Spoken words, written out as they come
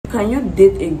Can you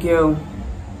date a girl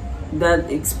that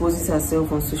exposes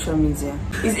herself on social media?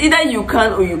 It's either you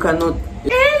can or you cannot.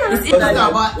 It's either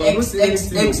about X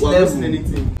level.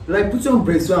 Anything. Like put on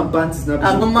bracelet and panties.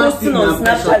 I'm posting on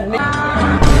Snapchat.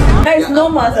 It's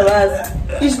normal,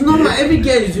 Sabas. It's normal. Every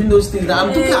girl is doing those things.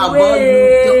 I'm talking about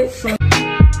you.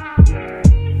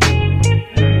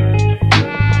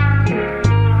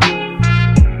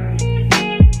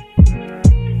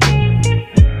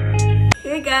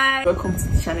 Welcome to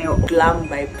the channel Glam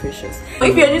by Precious.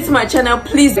 If you're new to my channel,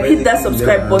 please hit that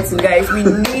subscribe button, guys. We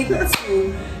need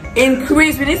to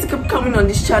increase, we need to keep coming on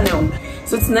this channel.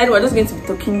 So tonight we're just going to be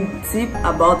talking deep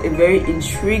about a very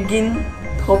intriguing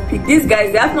topic. These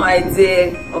guys, they have no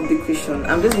idea of the question.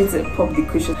 I'm just going to pop the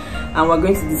question and we're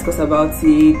going to discuss about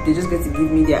it. They're just going to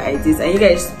give me their ideas, and you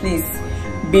guys, please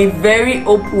be very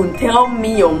open. Tell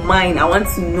me your mind. I want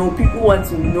to know. People want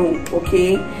to know.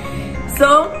 Okay,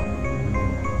 so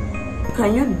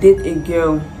can you date a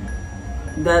girl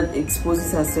that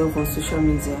exposes herself on social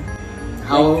media?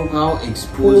 How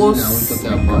exposing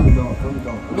are we talking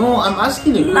about? No, I'm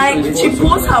asking you. Like she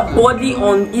posts her body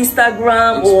on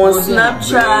Instagram or on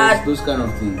Snapchat, those kind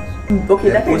of things. Okay,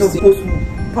 that kind of post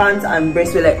pants and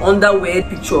breasts, like underwear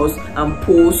pictures and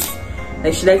posts.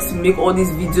 Like she likes to make all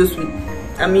these videos with,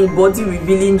 I mean, body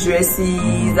revealing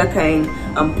dresses, that kind,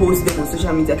 and post them on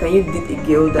social media. Can you date a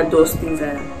girl that does things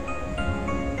like that?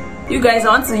 You guys, I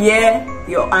want to hear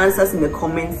your answers in the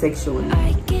comment section.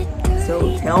 So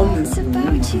tell me.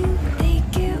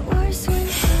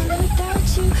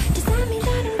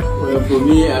 Well, for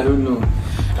me, I don't know.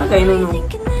 Okay, you don't know.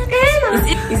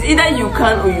 It's either you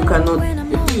can or you cannot.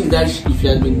 The thing is that if you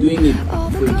had been doing it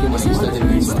before you came on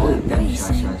Instagram,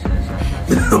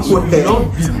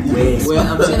 well,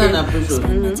 I'm saying that Precious.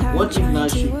 What if now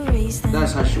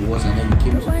that's how she was, and then you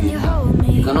came to date her?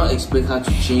 You cannot expect her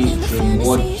to change from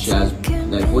what she has been.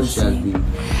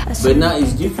 But now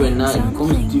it's different. Now it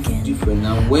becomes different.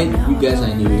 Now when you guys are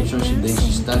in a relationship, then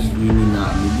she starts doing it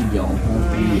now. Maybe you're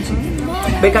uncomfortable with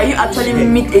it. But can you actually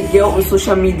meet a girl on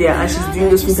social media and she's doing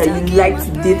those things and you like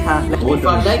to date her? If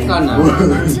I like her now,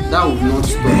 that would not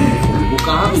stop me. We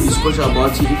can have a discussion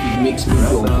about it if it makes me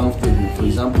feel uncomfortable. For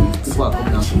example, if people are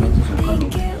coming and commenting some kind of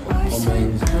comments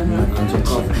and some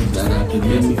kind of things like that, it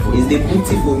makes me feel. Is the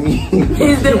booty for me?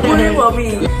 Is the booty for me?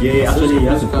 Yeah, actually, he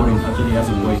has a point. Actually, he has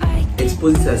a point.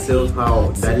 Exposes herself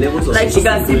how that levels of, like she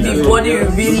can see the body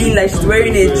revealing, like she's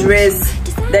wearing a dress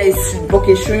that is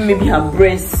okay, showing maybe her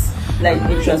breasts, like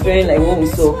a transparent, like what we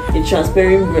saw, a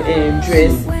transparent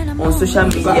dress on social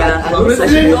media. I'm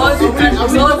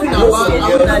talking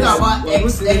about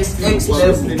X level.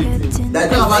 That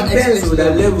depends on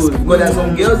that level. But there are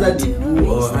some girls that they do,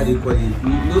 or how they call it,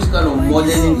 those kind of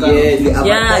modeling kind of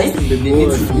things. They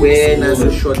need to wear and so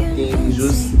short things,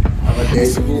 just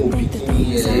advertising bikini.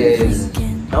 Yes,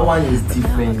 that one is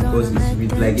different because it's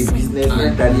with like a business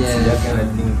mentality, that kind of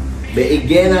thing. But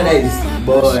again, that is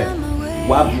boy,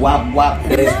 wap,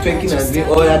 there's twerking and doing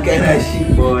all that kind of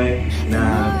shit, boy.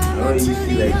 Nah, I don't really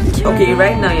feel like it. Okay,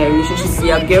 right now your relationship,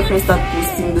 your girlfriend start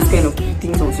posting those kind of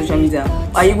things on social media.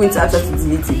 Are you going to ask her to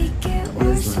delete it?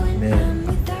 Yes, man.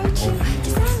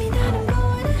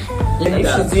 Like if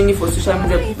she's doing it for social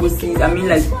media postings, I mean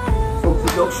like for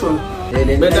production.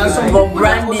 But that's for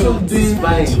branding. Also doing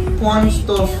porn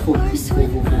stuff for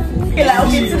people. Okay, like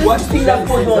okay, to watch things that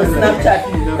post on Snapchat.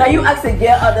 Can you ask a girl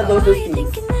out that does those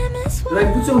things?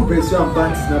 Like put on bracelet and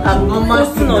panties. I'm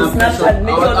posting on Snapchat. I'm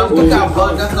talking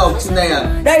about that kind of thing there.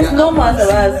 That is normal,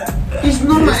 Sabas. It's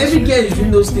normal. Every girl is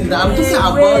doing those things. I'm talking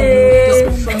about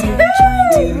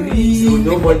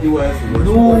nobody wants to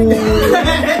watch.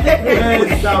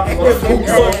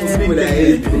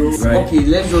 Okay,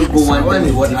 let's just go one by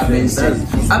what happens. Now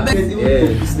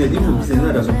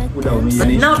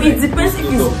it depends if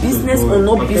it's business or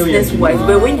not business wise,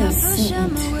 but when you see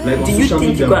it, do you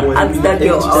think you can ask that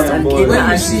girl out and get her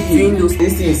and she's doing those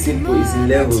things? This thing is simple, it's in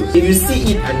levels. If you see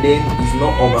it and then it's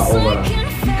not over,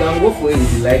 you can go for it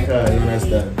if you like her, you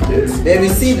understand? Then we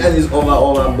see it and it's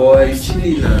over, boy,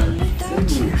 chilling now.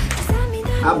 Simple.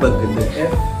 How about the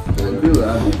F?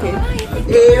 Okay.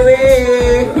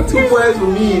 Hey, 2 points for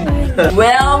me.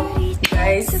 Well,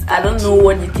 guys, I don't know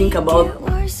what you think about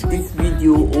this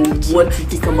video or what you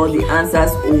think about the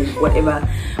answers or whatever,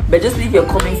 but just leave your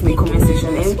comments in the comment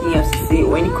section. Anything you have to say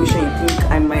or any question you think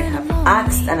I might have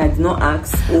asked and I did not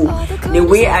ask, or the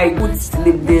way I put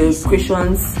the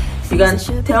questions, you can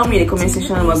tell me in the comment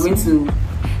section and we're going to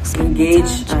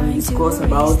engage and discuss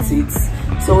about it.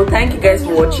 So thank you guys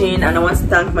for watching, and I want to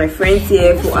thank my friends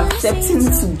here for accepting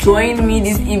to join me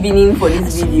this evening for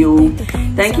this video.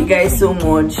 Thank you guys so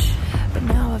much.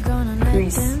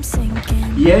 Peace.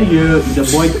 Yeah, it's the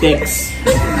boy Tex.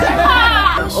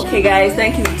 Okay guys,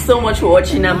 thank you so much for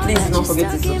watching, and please don't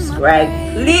forget to subscribe,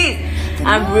 please,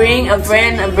 and bring a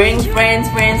friend and bring friends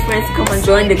to come and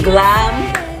join the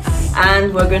glam,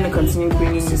 and we're going to continue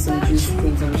bringing you some juicy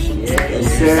things on the show.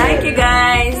 Yes, thank you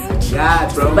guys. Yeah,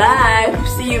 bro. Bye.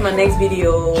 See you in my next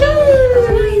video.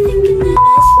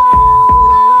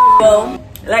 Well,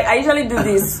 like I usually do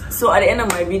this, so at the end of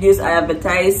my videos I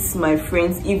advertise my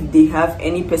friends if they have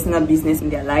any personal business in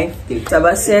their life.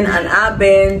 Sebastian and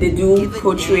Aben, they do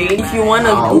portrait. If you want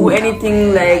to do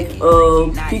anything like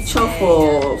a picture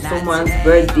for someone's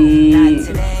birthday,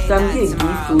 some gift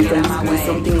or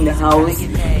something in the house,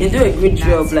 they do a great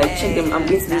job. Like, check them. I'm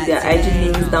going to leave their IG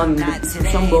links down in the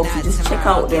description box. So just check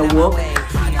out their work.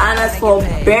 And as for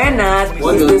Bernard,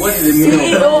 what is the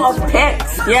CEO of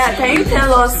Tex. Yeah, can you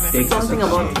tell us something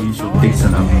about Tex?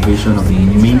 An abbreviation of the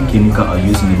main chemical are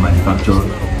used in the manufacture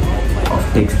of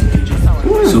Tex detergent.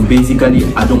 So basically,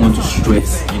 I don't want to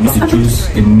stress. You need to choose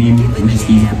a name which is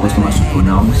easy for customers to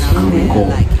pronounce and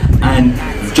recall. And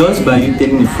just by you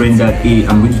telling a friend that, hey,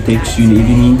 I'm going to text you in the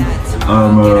evening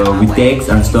with Tex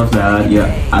and stuff like that,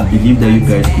 yeah, I believe that you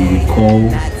guys could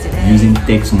recall using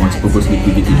Tex multi-purpose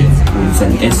liquid detergent. It's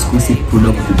an exclusive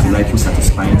product with a delightful,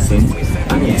 satisfying scent,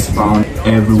 and it's found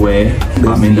everywhere.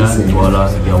 Amanda, Voila,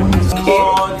 your own is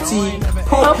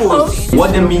multi-purpose.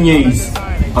 What the meaning is,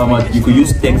 you could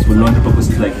use Tex for laundry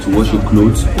purposes, like to wash your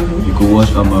clothes. You could wash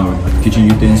kitchen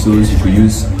utensils. You could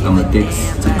use Tex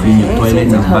to clean your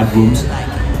toilets and bathrooms.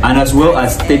 And as well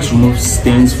as Tex removes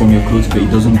stains from your clothes, but it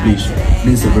doesn't bleach.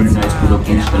 This is a very nice product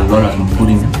which a lot has been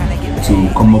putting to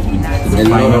come up with the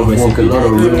final recipe.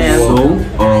 So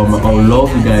I would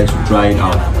love you guys to try it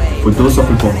out. For those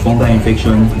suffering from fungal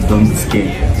infection, don't be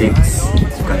scared. Tex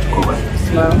got you covered.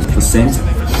 For scent,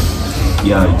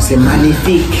 yeah, c'est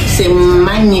magnifique. C'est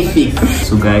magnifique.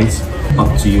 So guys,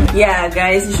 up to you. Yeah,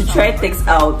 guys, you should try Tex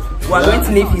out. We're going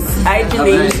to leave his IG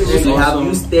link. We have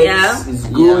used Tex. Yeah. It's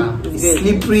good. It's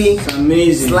slippery. It's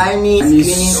amazing. Slimy. And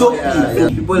it's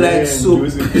soapy. People like soap.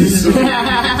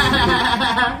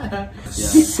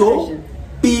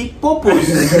 Soapy purpose.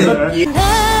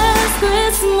 Last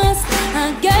Christmas I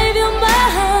gave